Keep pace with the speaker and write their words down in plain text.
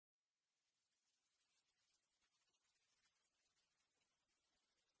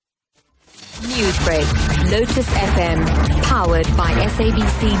Newsbreak, Lotus FM, powered by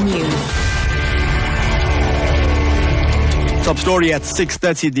SABC News. Top story at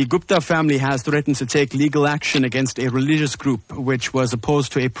 6:30. The Gupta family has threatened to take legal action against a religious group which was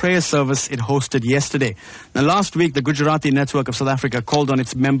opposed to a prayer service it hosted yesterday. Now, last week, the Gujarati Network of South Africa called on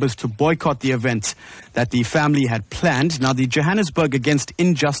its members to boycott the event that the family had planned. Now, the Johannesburg Against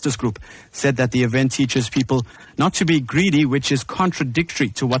Injustice group said that the event teaches people not to be greedy, which is contradictory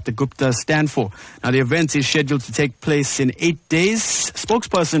to what the Guptas stand for. Now, the event is scheduled to take place in 8 days.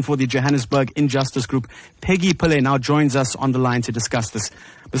 Spokesperson for the Johannesburg Injustice group, Peggy Pillay, now joins us on the line to discuss this.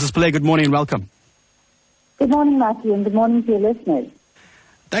 Mrs. Pillay, good morning and welcome. Good morning, Matthew, and good morning to your listeners.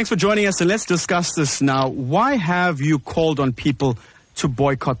 Thanks for joining us, and let's discuss this now. Why have you called on people to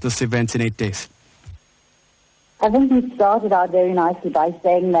boycott this event in 8 days? I think we started out very nicely by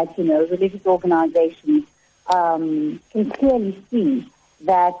saying that, religious organizations can clearly see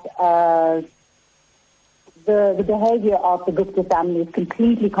that the behavior of the Gupta family is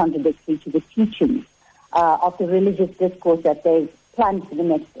completely contradictory to the teachings of the religious discourse that they've planned for the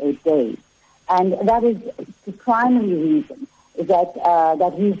next 8 days. And that is the primary reason, is that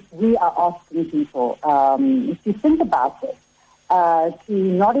we are asking people to think about this, to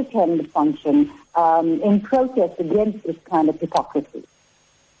not attend the function in protest against this kind of hypocrisy.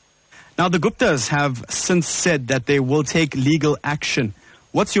 Now, the Guptas have since said that they will take legal action.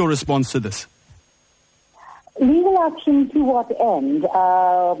 What's your response to this? Legal action to what end?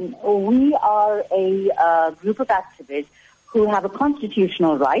 We are a group of activists who have a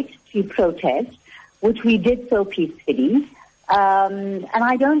constitutional right to protest, which we did so peacefully. And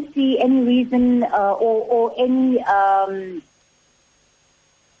I don't see any reason or any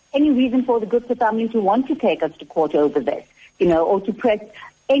reason for the Gupta family to want to take us to court over this, or to press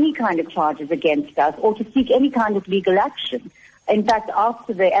any kind of charges against us or to seek any kind of legal action. In fact,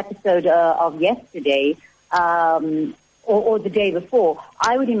 after the episode of yesterday, or the day before,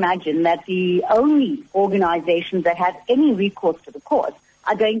 I would imagine that the only organizations that have any recourse to the court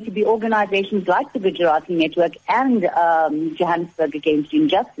are going to be organizations like the Gujarati Network and Johannesburg Against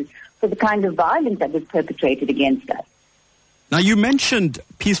Injustice for the kind of violence that was perpetrated against us. Now, you mentioned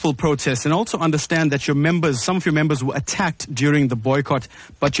peaceful protests, and also understand that some of your members were attacked during the boycott,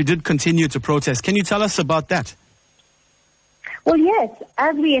 but you did continue to protest. Can you tell us about that? Well, yes.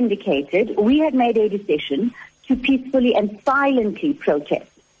 As we indicated, we had made a decision to peacefully and silently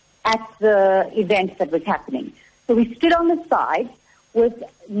protest at the event that was happening. So we stood on the side with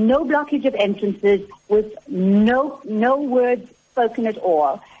no blockage of entrances, with no words spoken at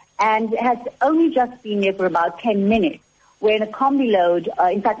all, and had only just been there for about 10 minutes when a combi load,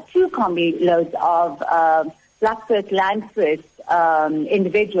 in fact 2 combi loads of Black First, Land First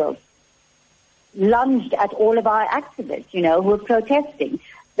individuals lunged at all of our activists, who were protesting.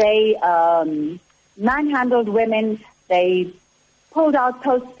 They manhandled women, they pulled out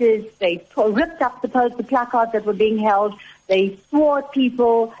posters, they ripped up the placards that were being held, they swore at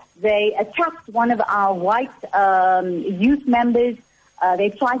people, they attacked one of our white youth members,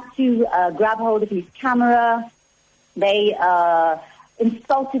 they tried to grab hold of his camera, they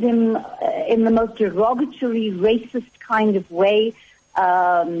insulted him in the most derogatory, racist kind of way.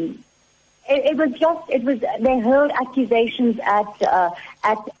 They hurled accusations at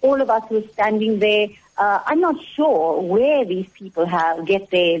all of us who were standing there. I'm not sure where these people get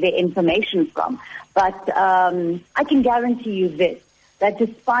their information from, but I can guarantee you this, that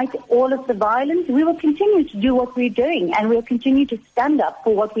despite all of the violence, we will continue to do what we're doing, and we'll continue to stand up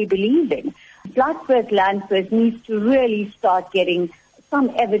for what we believe in. Black First, Land First needs to really start getting some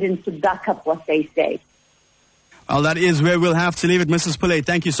evidence to back up what they say. Well, that is where we'll have to leave it. Mrs. Pillay,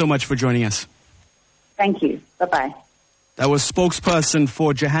 thank you so much for joining us. Thank you. Bye-bye. That was spokesperson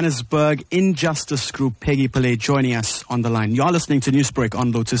for Johannesburg Injustice Group, Peggy Pillay, joining us on the line. You are listening to Newsbreak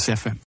on Lotus FM.